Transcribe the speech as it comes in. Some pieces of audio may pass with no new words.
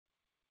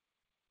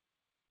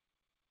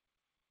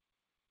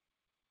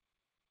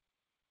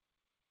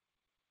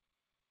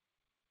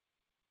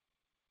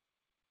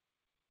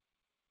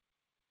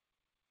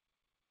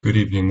Good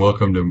evening.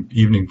 Welcome to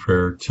evening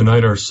prayer.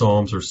 Tonight our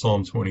Psalms are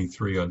Psalm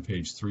 23 on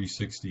page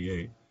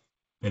 368.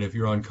 And if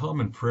you're on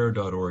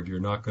commonprayer.org, you're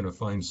not going to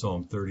find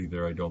Psalm 30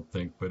 there, I don't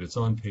think, but it's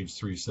on page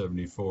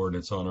 374 and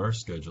it's on our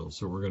schedule.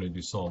 So we're going to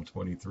do Psalm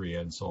 23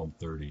 and Psalm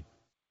 30.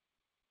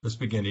 Let's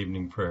begin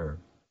evening prayer.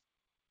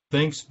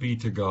 Thanks be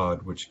to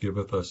God, which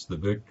giveth us the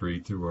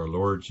victory through our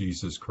Lord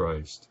Jesus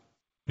Christ.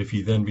 If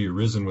ye then be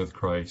risen with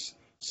Christ,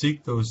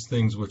 seek those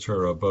things which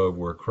are above,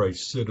 where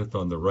Christ sitteth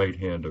on the right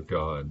hand of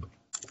God.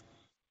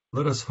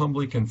 Let us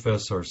humbly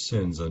confess our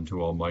sins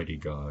unto Almighty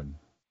God.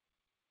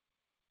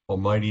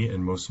 Almighty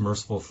and most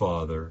merciful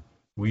Father,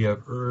 we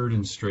have erred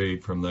and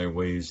strayed from thy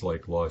ways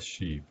like lost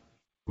sheep.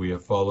 We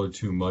have followed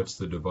too much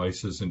the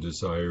devices and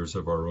desires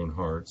of our own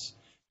hearts.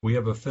 We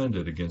have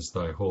offended against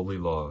thy holy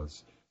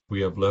laws.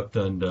 We have left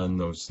undone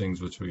those things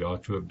which we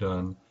ought to have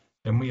done,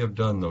 and we have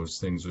done those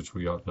things which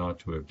we ought not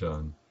to have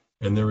done.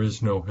 And there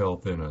is no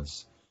help in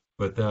us.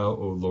 But thou,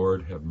 O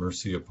Lord, have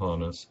mercy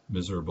upon us,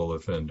 miserable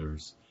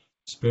offenders.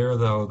 Spare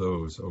thou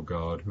those, O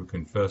God, who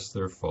confess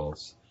their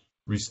faults.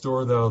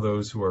 Restore thou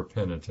those who are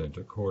penitent,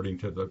 according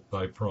to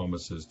thy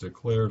promises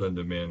declared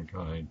unto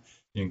mankind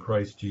in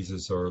Christ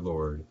Jesus our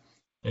Lord.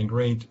 And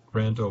grant,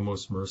 O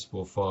most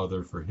merciful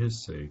Father, for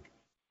his sake,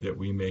 that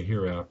we may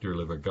hereafter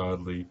live a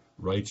godly,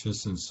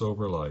 righteous, and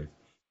sober life,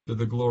 to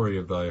the glory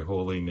of thy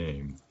holy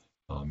name.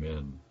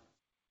 Amen.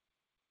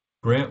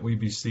 Grant, we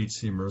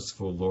beseech thee,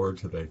 merciful Lord,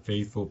 to thy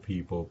faithful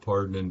people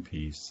pardon and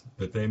peace,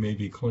 that they may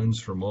be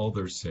cleansed from all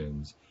their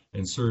sins,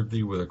 and serve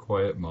thee with a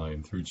quiet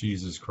mind, through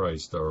Jesus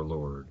Christ our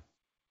Lord.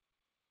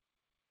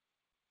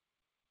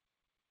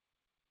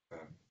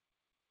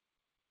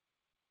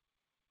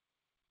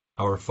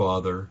 Our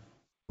Father,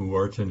 who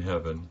art in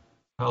heaven,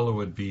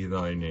 hallowed be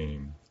thy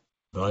name.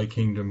 Thy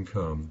kingdom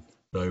come,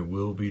 thy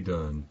will be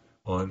done,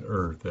 on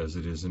earth as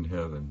it is in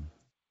heaven.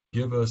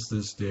 Give us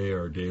this day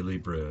our daily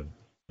bread,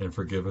 and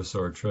forgive us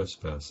our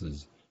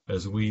trespasses,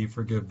 as we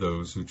forgive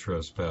those who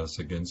trespass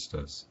against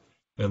us.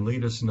 And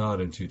lead us not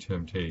into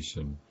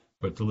temptation,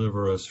 but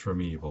deliver us from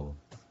evil.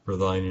 For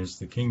thine is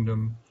the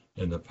kingdom,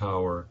 and the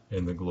power,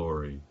 and the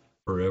glory,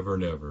 forever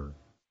and ever.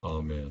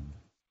 Amen.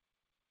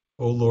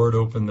 O Lord,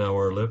 open thou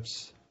our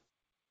lips,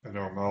 and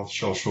our mouth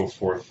shall show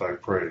forth thy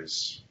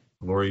praise.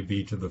 Glory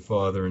be to the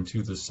Father, and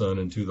to the Son,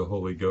 and to the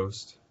Holy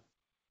Ghost.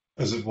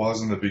 As it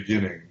was in the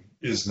beginning,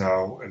 is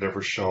now, and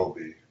ever shall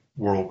be,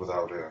 world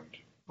without end.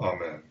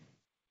 Amen.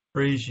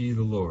 Praise ye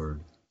the Lord.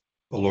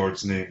 The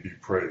Lord's name be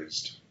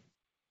praised.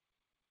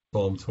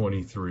 Psalm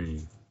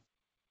 23.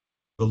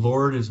 The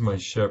Lord is my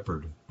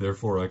shepherd,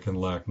 therefore I can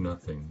lack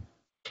nothing.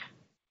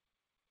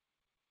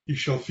 He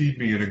shall feed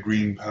me in a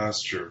green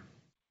pasture,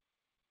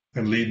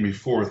 and lead me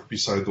forth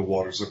beside the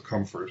waters of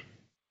comfort.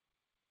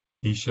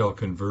 He shall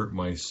convert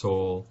my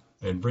soul,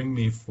 and bring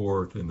me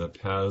forth in the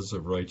paths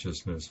of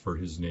righteousness for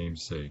his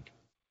name's sake.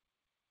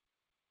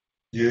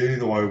 Yea,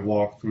 though I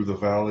walk through the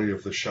valley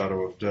of the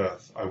shadow of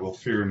death, I will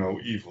fear no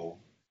evil,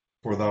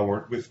 for thou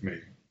art with me.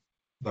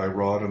 Thy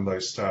rod and thy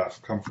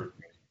staff comfort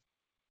me.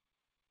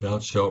 Thou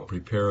shalt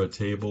prepare a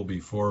table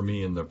before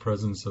me in the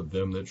presence of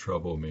them that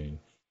trouble me.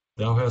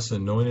 Thou hast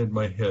anointed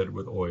my head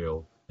with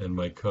oil, and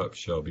my cup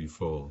shall be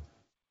full.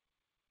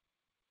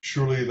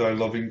 Surely thy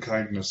loving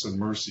kindness and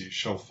mercy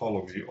shall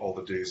follow me all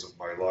the days of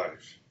my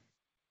life,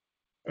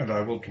 and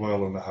I will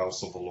dwell in the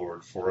house of the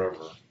Lord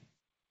forever.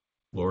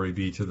 Glory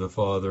be to the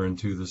Father, and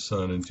to the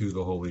Son, and to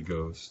the Holy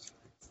Ghost.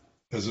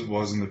 As it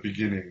was in the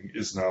beginning,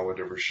 is now, and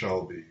ever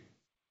shall be,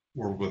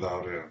 world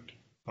without end.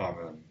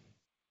 Amen.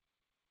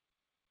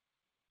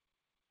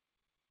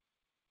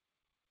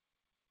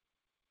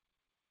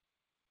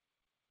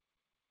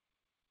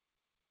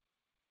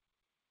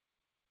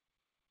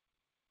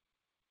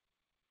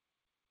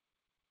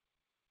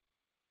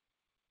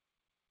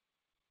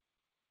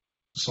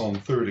 Psalm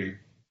 30.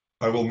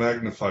 I will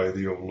magnify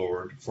thee, O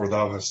Lord, for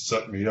thou hast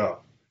set me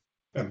up,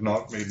 and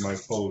not made my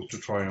foes to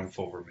triumph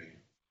over me.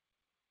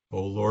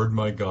 O Lord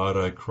my God,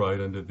 I cried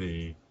unto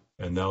thee,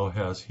 and thou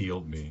hast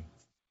healed me.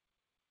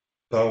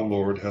 Thou,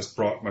 Lord, hast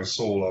brought my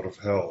soul out of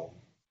hell.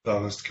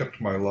 Thou hast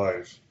kept my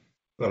life,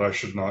 that I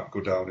should not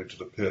go down into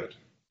the pit.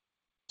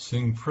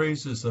 Sing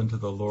praises unto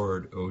the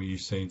Lord, O ye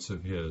saints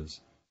of his,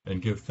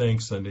 and give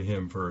thanks unto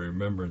him for a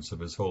remembrance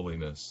of his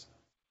holiness.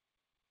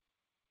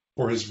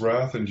 For his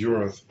wrath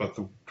endureth but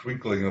the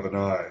twinkling of an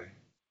eye,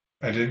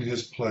 and in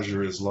his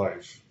pleasure is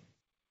life.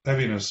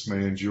 Heaviness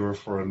may endure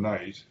for a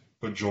night,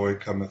 but joy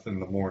cometh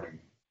in the morning.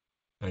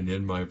 And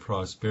in my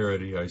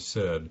prosperity I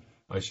said,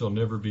 I shall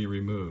never be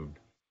removed.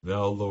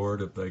 Thou,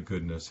 Lord, of thy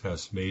goodness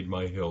hast made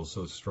my hill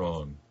so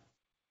strong.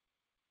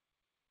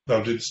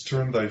 Thou didst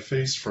turn thy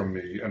face from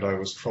me, and I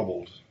was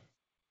troubled.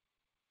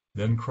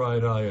 Then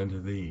cried I unto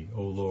thee,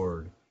 O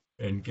Lord,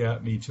 and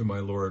gat me to my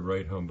Lord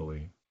right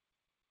humbly.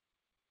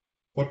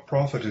 What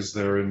profit is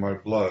there in my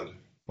blood,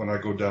 when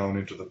I go down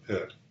into the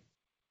pit?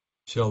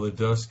 Shall the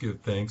dust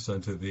give thanks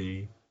unto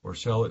thee, or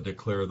shall it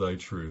declare thy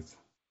truth?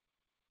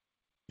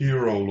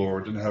 Hear, O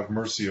Lord, and have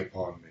mercy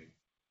upon me.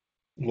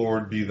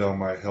 Lord, be thou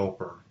my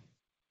helper.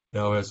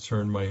 Thou hast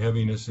turned my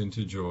heaviness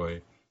into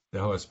joy.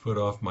 Thou hast put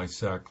off my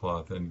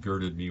sackcloth and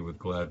girded me with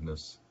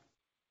gladness.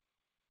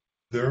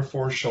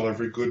 Therefore shall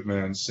every good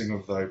man sing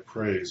of thy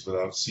praise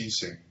without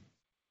ceasing.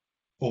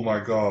 O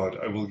my God,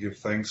 I will give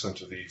thanks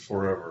unto thee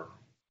forever.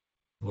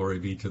 Glory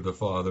be to the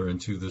Father, and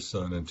to the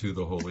Son, and to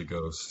the Holy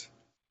Ghost.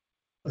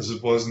 As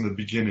it was in the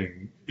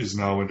beginning, is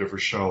now, and ever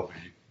shall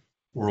be,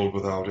 world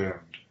without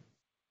end.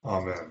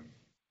 Amen.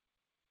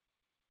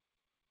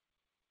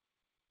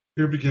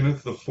 Here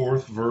beginneth the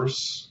 4th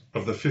verse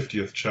of the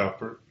 50th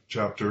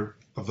chapter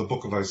of the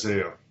book of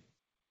Isaiah.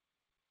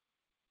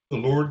 The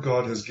Lord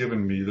God has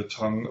given me the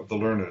tongue of the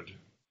learned,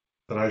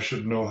 that I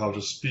should know how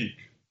to speak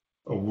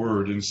a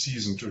word in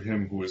season to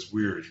him who is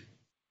weary.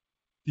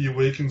 He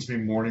awakens me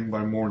morning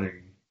by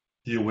morning.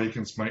 He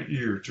awakens my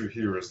ear to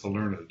hear as the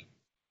learned.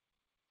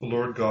 The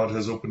Lord God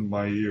has opened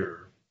my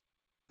ear,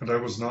 and I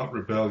was not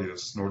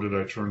rebellious, nor did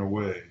I turn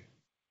away.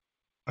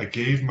 I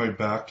gave my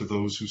back to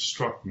those who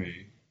struck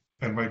me,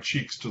 and my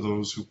cheeks to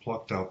those who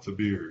plucked out the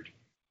beard.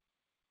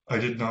 I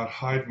did not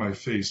hide my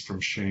face from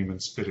shame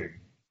and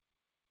spitting.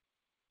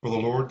 For the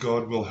Lord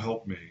God will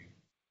help me,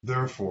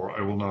 therefore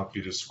I will not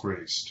be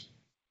disgraced.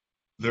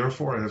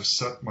 Therefore I have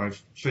set my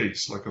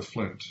face like a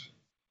flint,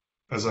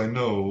 as I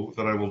know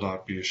that I will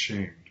not be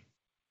ashamed.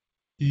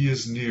 He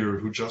is near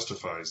who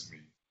justifies me.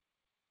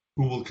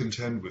 Who will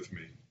contend with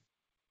me?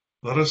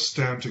 Let us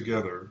stand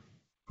together.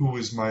 Who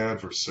is my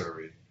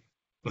adversary?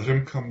 Let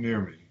him come near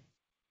me.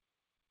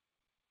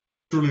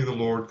 Surely the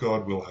Lord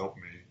God will help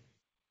me.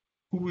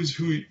 Who is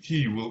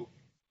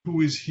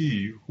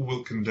he who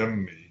will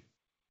condemn me?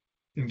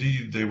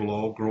 Indeed, they will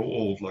all grow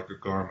old like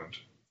a garment.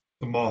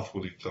 The moth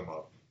will eat them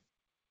up.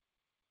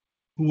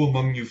 Who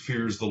among you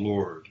fears the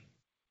Lord?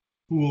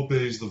 Who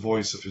obeys the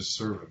voice of his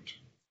servant?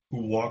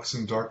 Who walks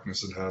in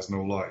darkness and has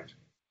no light?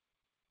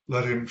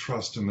 Let him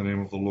trust in the name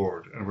of the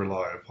Lord and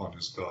rely upon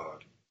his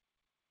God.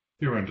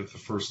 Here endeth the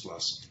first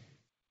lesson.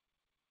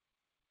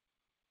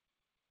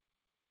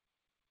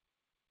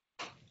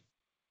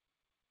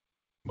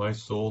 My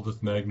soul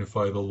doth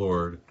magnify the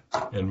Lord,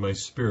 and my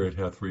spirit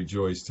hath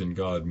rejoiced in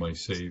God my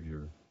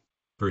Saviour.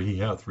 For he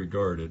hath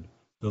regarded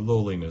the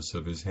lowliness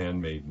of his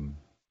handmaiden.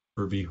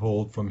 For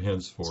behold, from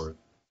henceforth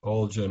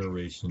all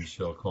generations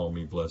shall call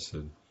me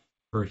blessed.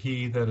 For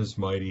he that is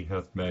mighty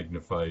hath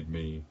magnified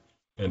me,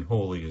 and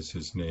holy is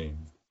his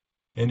name.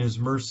 And his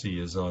mercy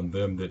is on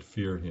them that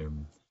fear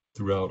him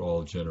throughout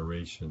all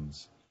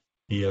generations.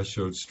 He hath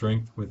showed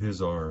strength with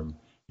his arm.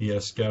 He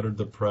hath scattered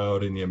the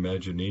proud in the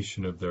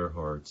imagination of their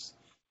hearts.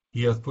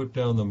 He hath put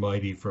down the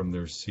mighty from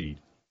their seat,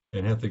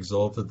 and hath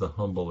exalted the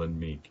humble and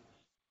meek.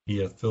 He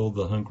hath filled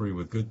the hungry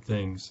with good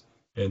things,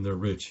 and the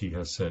rich he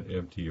hath sent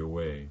empty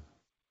away.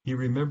 He,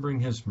 remembering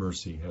his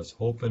mercy, has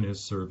holpen his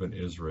servant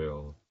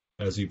Israel,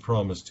 as he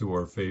promised to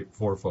our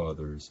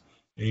forefathers,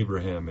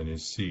 Abraham and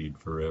his seed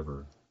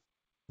forever.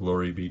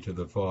 Glory be to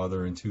the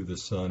Father, and to the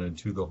Son, and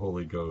to the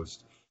Holy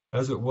Ghost,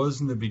 as it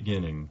was in the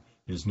beginning,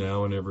 is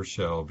now, and ever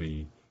shall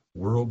be,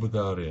 world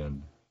without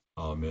end.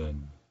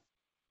 Amen.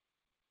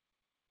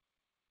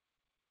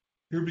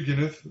 Here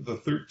beginneth the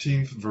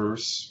 13th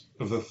verse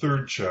of the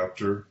 3rd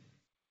chapter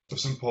of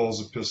St.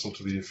 Paul's epistle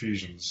to the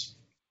Ephesians.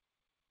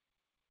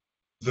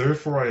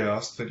 Therefore I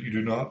ask that you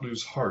do not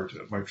lose heart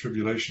at my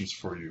tribulations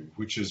for you,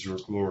 which is your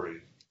glory.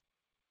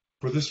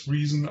 For this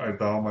reason I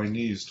bow my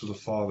knees to the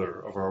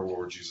Father of our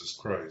Lord Jesus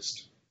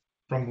Christ,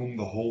 from whom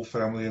the whole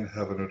family in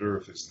heaven and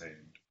earth is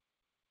named,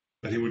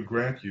 that he would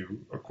grant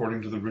you,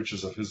 according to the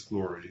riches of his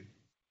glory,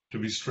 to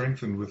be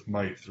strengthened with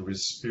might through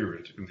his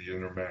Spirit in the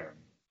inner man,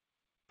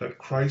 that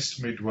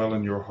Christ may dwell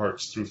in your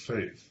hearts through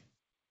faith,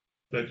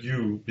 that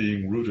you,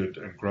 being rooted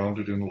and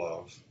grounded in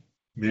love,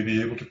 may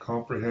be able to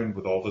comprehend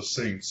with all the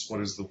saints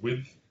what is the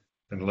width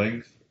and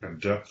length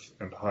and depth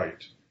and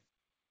height,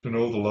 to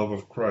know the love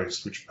of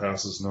Christ which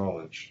passes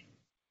knowledge,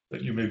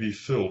 that you may be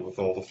filled with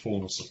all the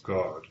fullness of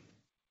God.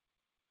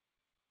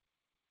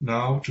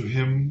 Now to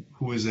him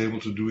who is able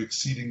to do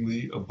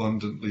exceedingly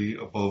abundantly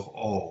above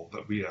all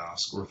that we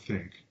ask or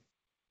think,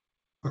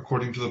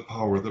 according to the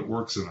power that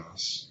works in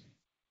us,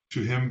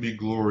 to him be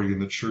glory in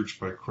the church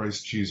by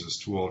Christ Jesus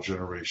to all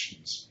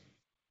generations,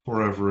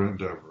 forever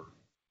and ever.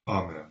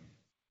 Amen.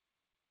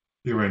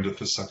 Here endeth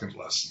the second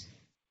lesson.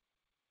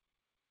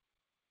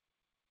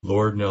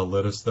 Lord, now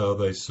lettest thou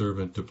thy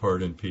servant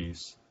depart in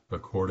peace,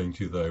 according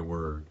to thy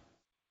word.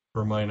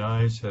 For mine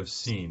eyes have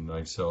seen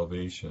thy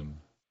salvation,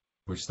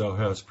 which thou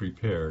hast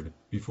prepared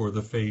before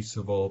the face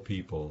of all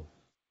people,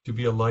 to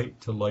be a light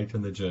to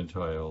lighten the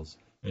Gentiles,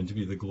 and to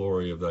be the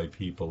glory of thy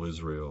people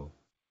Israel.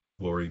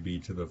 Glory be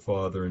to the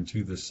Father, and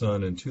to the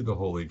Son, and to the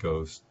Holy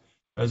Ghost,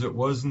 as it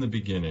was in the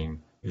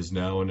beginning, is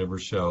now, and ever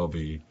shall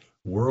be,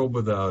 world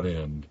without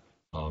end.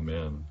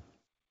 Amen.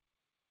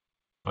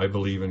 I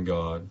believe in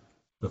God,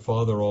 the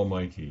Father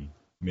Almighty,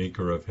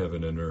 maker of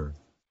heaven and earth,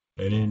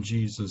 and in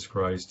Jesus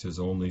Christ, his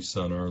only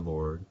Son, our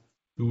Lord,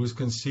 who was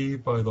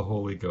conceived by the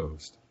Holy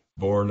Ghost,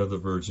 born of the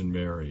Virgin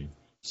Mary,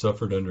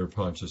 suffered under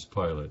Pontius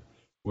Pilate,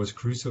 was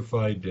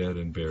crucified, dead,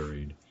 and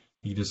buried.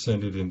 He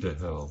descended into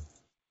hell.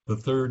 The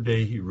third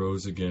day he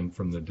rose again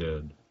from the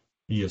dead.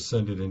 He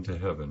ascended into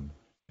heaven,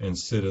 and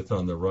sitteth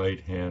on the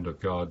right hand of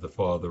God the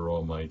Father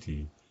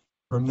Almighty.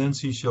 From thence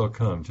he shall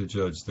come to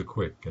judge the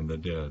quick and the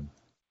dead.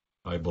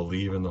 I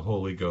believe in the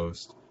Holy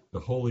Ghost, the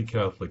Holy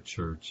Catholic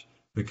Church,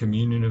 the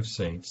communion of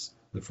saints,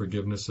 the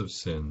forgiveness of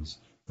sins,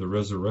 the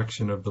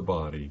resurrection of the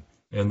body,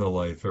 and the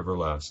life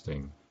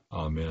everlasting.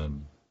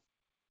 Amen.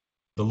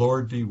 The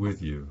Lord be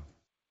with you.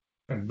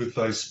 And with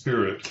thy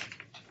spirit.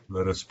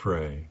 Let us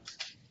pray.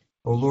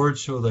 O Lord,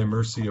 show thy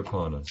mercy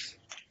upon us.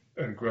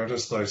 And grant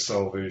us thy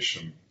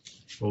salvation.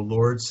 O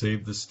Lord,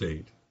 save the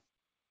state.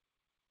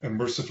 And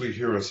mercifully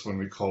hear us when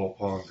we call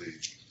upon thee.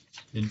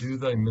 Endue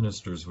thy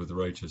ministers with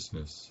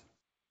righteousness.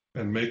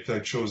 And make thy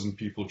chosen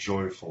people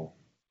joyful.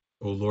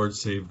 O Lord,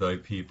 save thy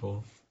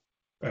people.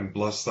 And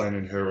bless thine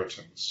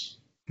inheritance.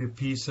 Give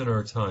peace in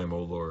our time,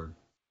 O Lord.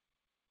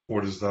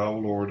 For it is thou,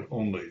 Lord,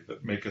 only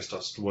that makest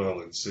us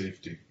dwell in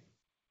safety.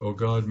 O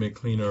God, make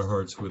clean our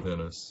hearts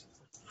within us.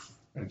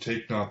 And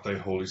take not thy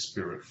Holy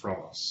Spirit from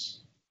us.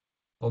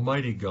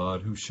 Almighty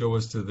God, who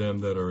showest to them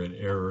that are in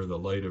error the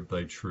light of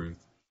thy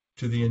truth,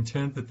 to the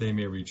intent that they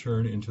may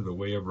return into the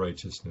way of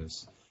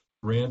righteousness,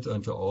 grant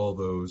unto all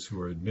those who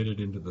are admitted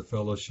into the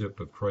fellowship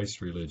of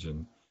Christ's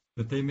religion,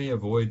 that they may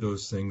avoid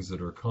those things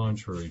that are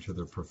contrary to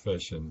their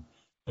profession,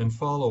 and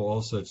follow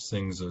all such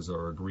things as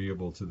are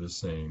agreeable to the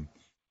same,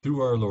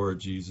 through our Lord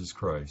Jesus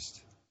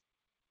Christ.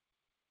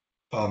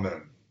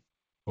 Amen.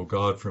 O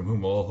God, from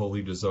whom all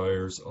holy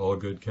desires, all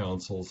good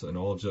counsels, and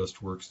all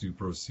just works do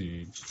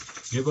proceed,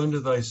 give unto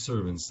thy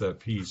servants that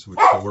peace which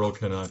the world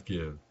cannot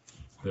give,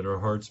 that our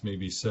hearts may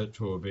be set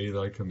to obey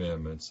thy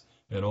commandments,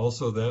 and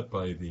also that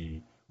by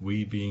thee,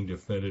 we, being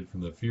defended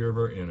from the fear of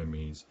our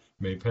enemies,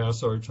 may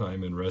pass our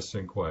time in rest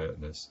and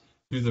quietness,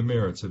 through the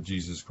merits of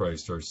Jesus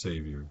Christ our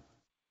Savior.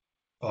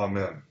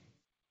 Amen.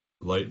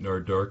 Lighten our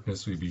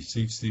darkness, we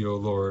beseech thee, O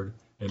Lord,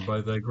 and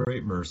by thy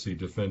great mercy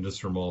defend us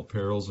from all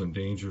perils and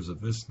dangers of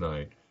this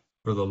night,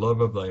 for the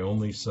love of thy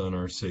only Son,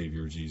 our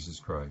Savior, Jesus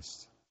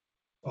Christ.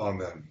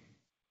 Amen.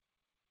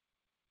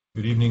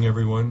 Good evening,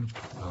 everyone.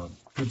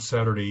 Good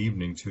Saturday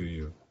evening to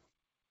you.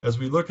 As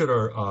we look at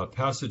our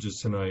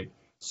passages tonight,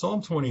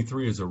 Psalm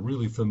 23 is a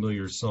really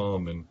familiar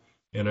psalm,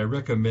 and I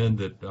recommend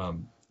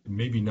that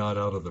maybe not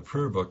out of the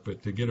prayer book,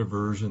 but to get a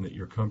version that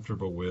you're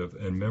comfortable with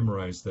and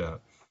memorize that.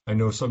 I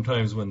know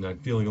sometimes when I'm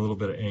feeling a little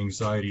bit of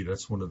anxiety,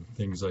 that's one of the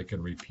things I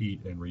can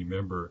repeat and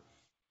remember,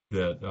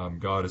 that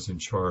God is in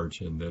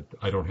charge and that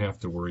I don't have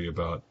to worry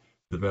about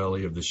the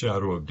valley of the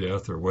shadow of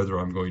death or whether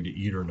I'm going to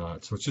eat or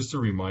not. So it's just a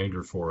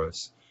reminder for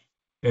us.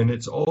 And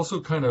it's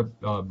also kind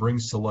of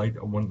brings to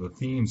light one of the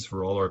themes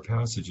for all our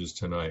passages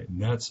tonight,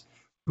 and that's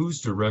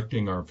who's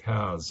directing our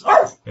paths.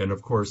 And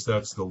of course,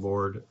 that's the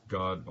Lord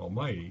God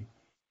Almighty.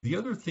 The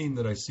other theme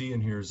that I see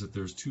in here is that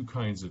there's two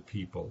kinds of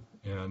people.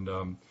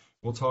 And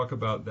we'll talk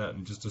about that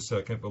in just a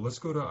second. But let's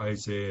go to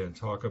Isaiah and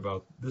talk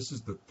about, this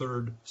is the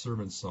third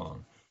servant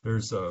song.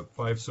 There's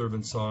 5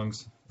 servant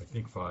songs, I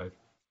think 5,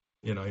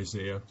 in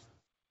Isaiah,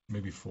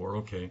 maybe 4,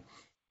 okay.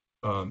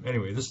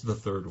 Anyway, this is the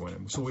third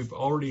one. So we've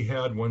already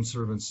had one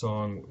servant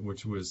song,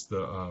 which was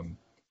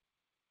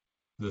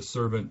the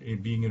servant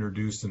being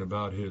introduced, and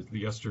about his,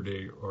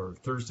 yesterday or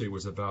Thursday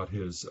was about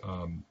his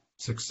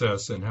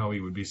success and how he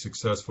would be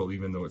successful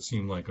even though it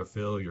seemed like a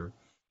failure.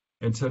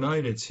 And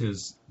tonight it's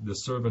the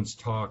servant's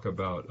talk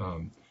about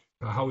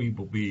how he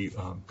will be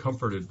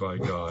comforted by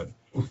God.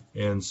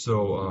 And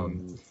so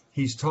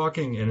he's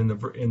talking, and in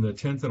the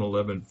 10th and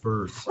 11th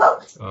verse,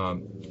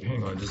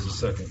 hang on just a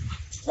second.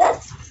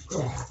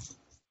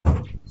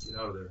 Get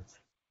out of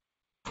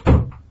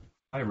there.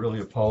 I really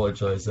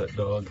apologize, that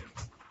dog.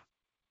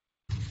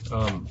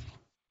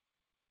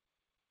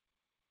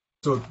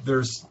 So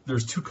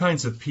there's two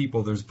kinds of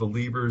people. There's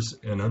believers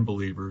and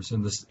unbelievers,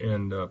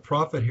 and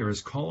prophet here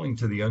is calling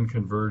to the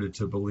unconverted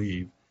to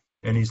believe,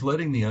 and he's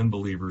letting the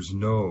unbelievers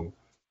know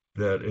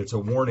that it's a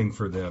warning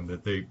for them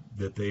that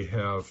they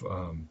have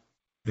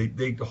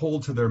they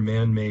hold to their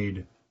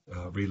man-made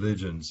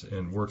religions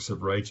and works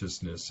of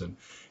righteousness,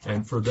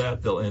 and for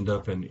that they'll end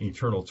up in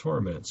eternal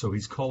torment. So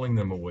he's calling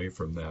them away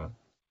from that.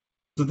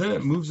 So then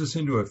it moves us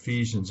into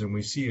Ephesians, and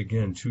we see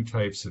again two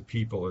types of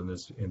people in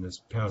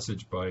this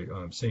passage by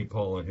St.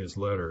 Paul in his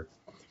letter.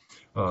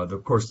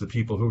 Of course, the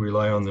people who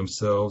rely on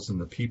themselves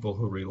and the people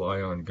who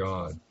rely on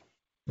God.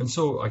 And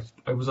so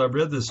I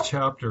read this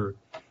chapter,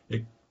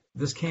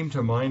 this came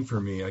to mind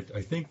for me.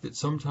 I think that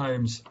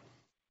sometimes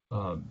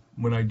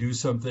when I do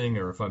something,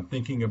 or if I'm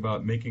thinking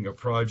about making a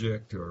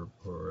project or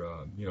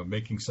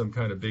making some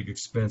kind of big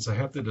expense, I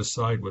have to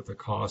decide what the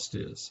cost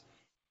is.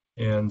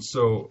 And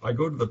so I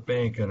go to the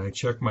bank and I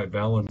check my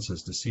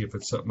balances to see if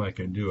it's something I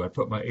can do. I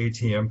put my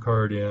ATM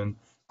card in,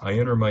 I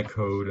enter my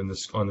code on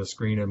the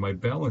screen, and my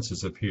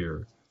balances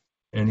appear.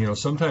 And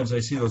sometimes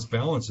I see those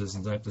balances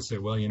and I have to say,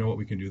 well, you know what,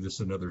 we can do this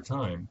another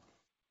time.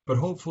 But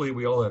hopefully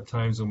we all have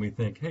times when we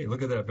think, hey,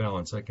 look at that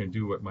balance, I can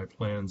do what my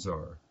plans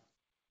are.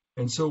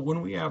 And so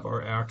when we have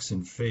our acts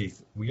in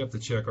faith, we have to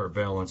check our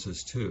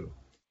balances too.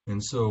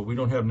 And so we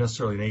don't have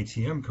necessarily an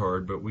ATM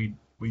card, but we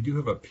do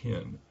have a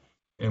PIN.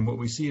 And what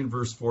we see in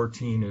verse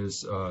 14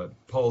 is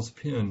Paul's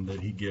pin that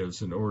he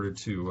gives in order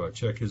to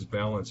check his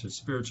balance, his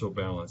spiritual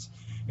balance.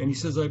 And he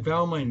says, I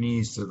bow my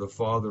knees to the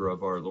Father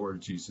of our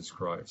Lord Jesus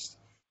Christ.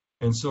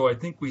 And so I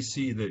think we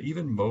see that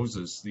even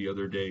Moses the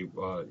other day,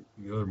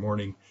 the other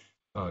morning,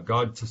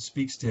 God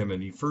speaks to him,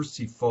 and he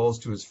falls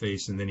to his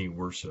face and then he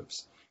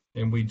worships.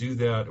 And we do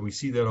that. We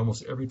see that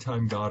almost every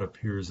time God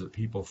appears, that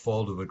people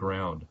fall to the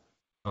ground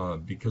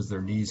because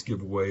their knees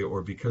give way,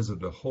 or because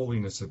of the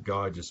holiness of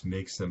God just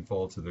makes them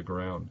fall to the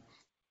ground.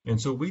 And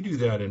so we do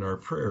that in our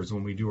prayers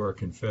when we do our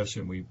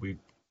confession.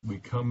 We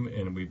come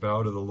and we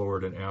bow to the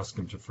Lord and ask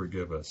him to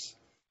forgive us.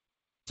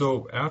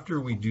 So after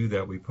we do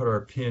that, we put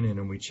our pin in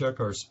and we check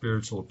our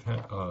spiritual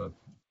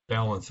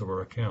balance of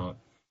our account.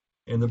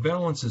 And the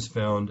balance is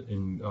found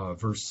in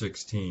verse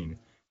 16,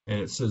 and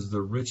it says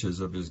the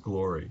riches of his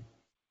glory.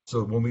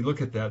 So when we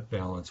look at that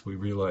balance, we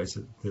realize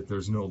that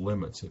there's no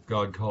limits. If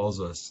God calls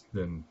us,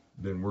 then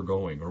we're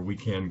going, or we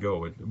can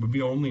go. It would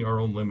be only our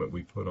own limit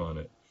we put on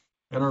it.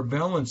 And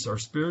our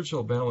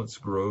spiritual balance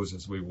grows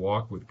as we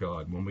walk with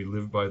God, when we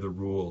live by the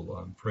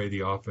rule, pray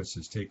the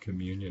offices, take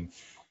communion,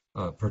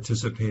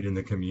 participate in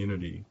the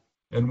community.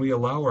 And we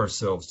allow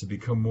ourselves to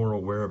become more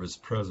aware of his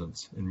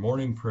presence. In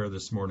morning prayer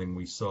this morning,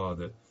 we saw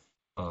that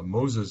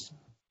Moses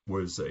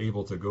was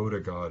able to go to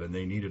God, and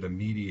they needed a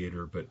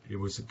mediator, but it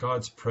was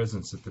God's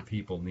presence that the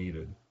people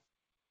needed.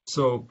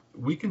 So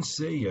we can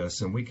say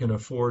yes, and we can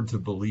afford to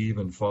believe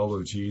and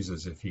follow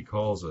Jesus if he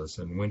calls us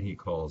and when he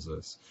calls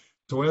us.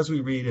 So as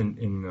we read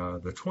in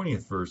the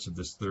 20th verse of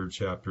this third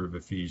chapter of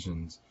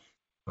Ephesians,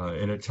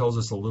 and it tells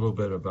us a little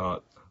bit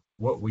about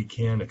what we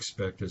can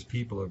expect as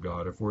people of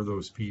God, if we're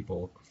those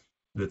people,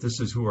 that this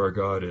is who our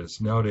God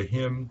is. Now to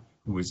him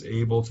who is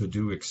able to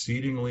do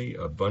exceedingly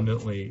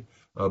abundantly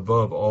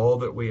above all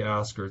that we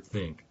ask or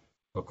think,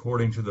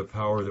 according to the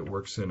power that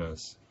works in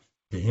us.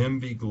 To him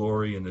be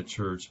glory in the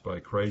church by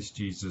Christ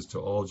Jesus to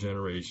all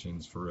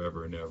generations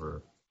forever and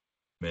ever.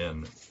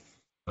 Amen.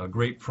 A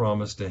great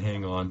promise to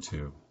hang on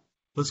to.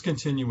 Let's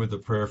continue with the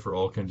prayer for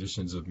all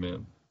conditions of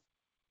men.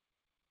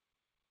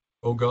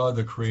 O God,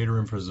 the creator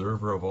and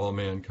preserver of all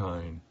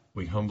mankind,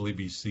 we humbly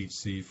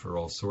beseech thee for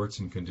all sorts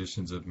and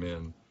conditions of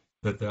men,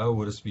 that thou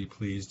wouldest be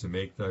pleased to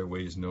make thy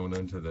ways known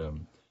unto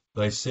them,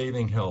 thy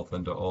saving health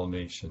unto all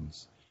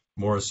nations.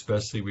 More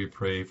especially we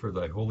pray for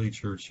thy holy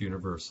church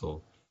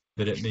universal,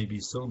 that it may be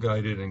so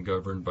guided and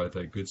governed by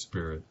thy good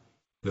spirit,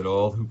 that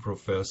all who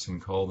profess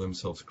and call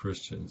themselves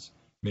Christians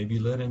may be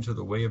led into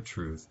the way of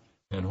truth,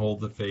 and hold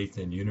the faith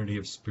and unity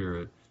of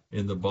spirit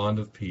in the bond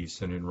of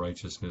peace and in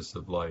righteousness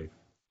of life.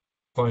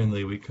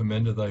 Finally, we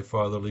commend to thy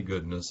fatherly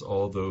goodness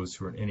all those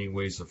who are in any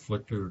ways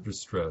afflicted or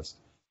distressed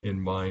in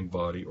mind,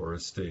 body, or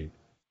estate,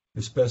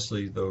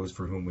 especially those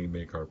for whom we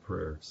make our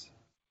prayers.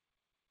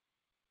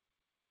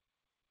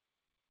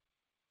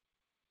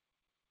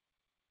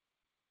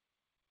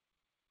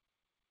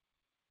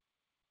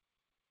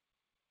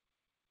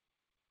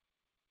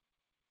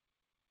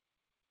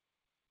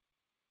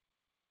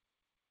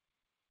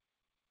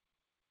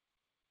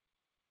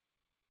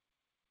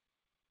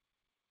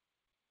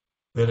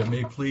 That it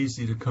may please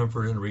thee to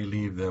comfort and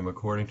relieve them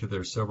according to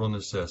their several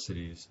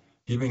necessities,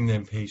 giving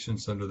them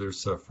patience under their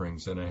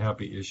sufferings, and a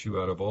happy issue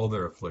out of all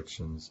their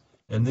afflictions.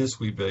 And this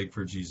we beg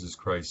for Jesus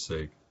Christ's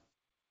sake.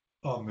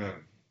 Amen.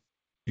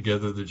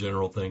 Together the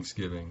general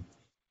thanksgiving.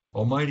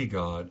 Almighty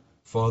God,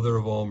 Father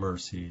of all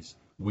mercies,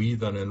 we,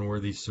 thine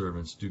unworthy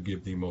servants, do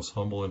give thee most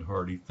humble and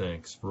hearty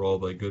thanks for all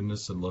thy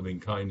goodness and loving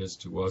kindness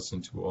to us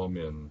and to all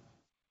men.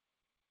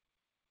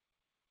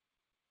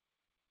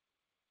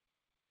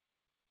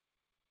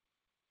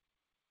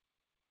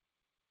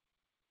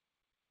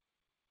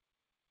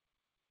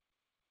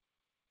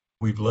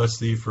 We bless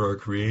thee for our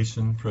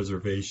creation,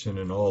 preservation,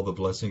 and all the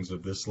blessings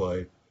of this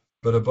life,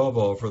 but above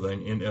all for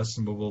thine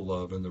inestimable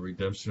love and the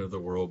redemption of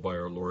the world by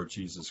our Lord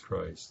Jesus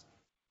Christ,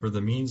 for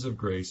the means of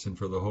grace and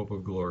for the hope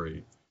of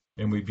glory.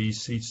 And we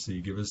beseech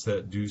thee, give us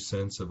that due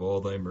sense of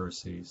all thy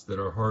mercies, that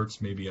our hearts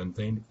may be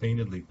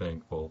unfeignedly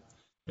thankful,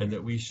 and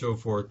that we show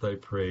forth thy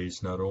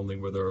praise not only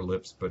with our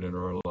lips but in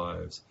our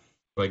lives,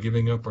 by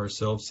giving up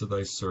ourselves to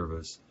thy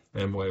service,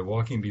 and by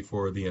walking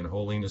before thee in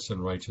holiness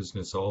and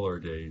righteousness all our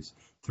days,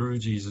 through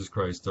Jesus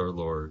Christ our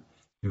Lord,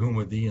 to whom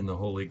with thee and the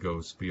Holy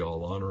Ghost be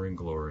all honor and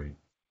glory,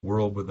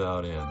 world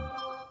without end.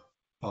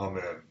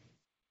 Amen.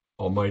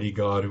 Almighty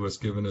God, who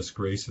hast given us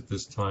grace at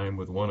this time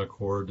with one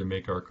accord to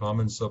make our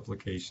common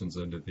supplications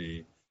unto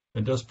thee,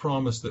 and dost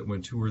promise that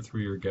when 2 or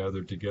 3 are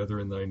gathered together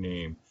in thy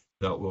name,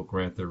 thou wilt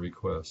grant their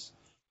requests.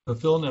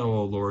 Fulfill now,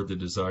 O Lord, the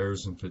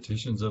desires and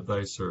petitions of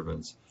thy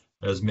servants,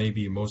 as may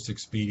be most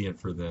expedient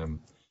for them,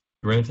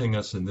 granting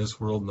us in this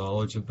world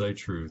knowledge of thy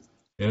truth,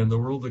 and in the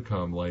world to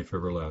come life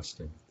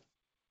everlasting.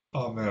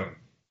 Amen.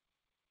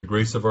 The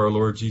grace of our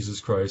Lord Jesus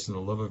Christ, and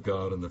the love of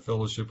God, and the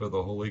fellowship of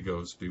the Holy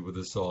Ghost be with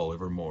us all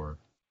evermore.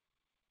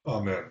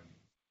 Amen.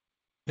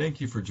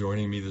 Thank you for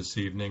joining me this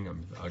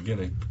evening. Again,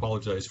 I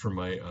apologize for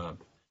my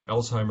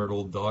Alzheimer's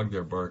old dog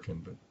there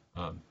barking,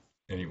 but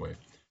anyway.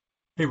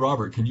 Hey,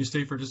 Robert, can you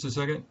stay for just a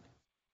second?